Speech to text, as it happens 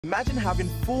Imagine having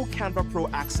full Canva Pro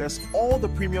access, all the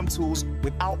premium tools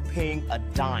without paying a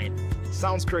dime.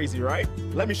 Sounds crazy, right?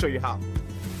 Let me show you how.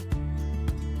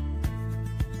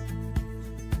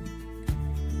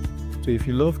 So if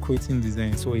you love creating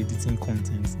designs or editing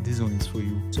content, this one is for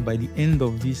you. So by the end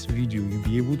of this video, you'll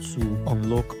be able to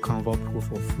unlock Canva Pro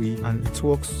for free, and it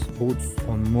works both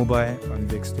on mobile and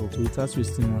desktop. So without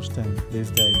wasting much time,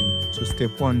 let's dive in. So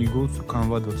step 1, you go to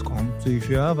canva.com. So if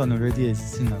you have an already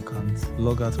existing account,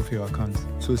 log out of your account.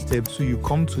 So step 2, you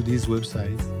come to this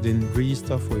website, then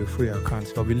register for a free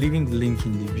account. I'll be leaving the link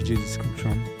in the video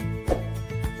description.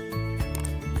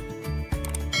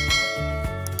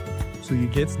 So you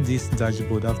get this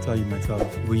dashboard after you might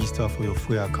have registered for your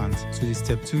free account. So the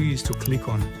step 2 is to click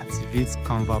on Activate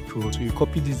Canva Pro. So you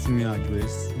copy this email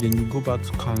address, then you go back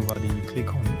to Canva, then you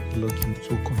click on Login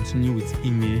to continue with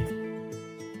email.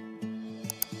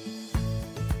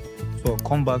 So I'll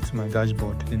come back to my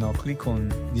dashboard, then I'll click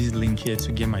on this link here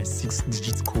to get my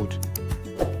 6-digit code.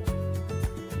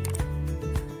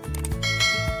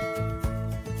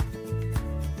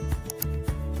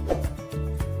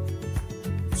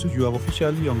 So you have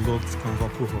officially unlocked Canva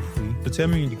Pro for free. So tell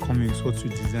me in the comments what you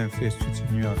design first with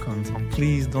your new account. And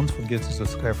please don't forget to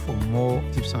subscribe for more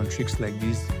tips and tricks like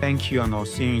this. Thank you, and I'll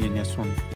see you in the next one.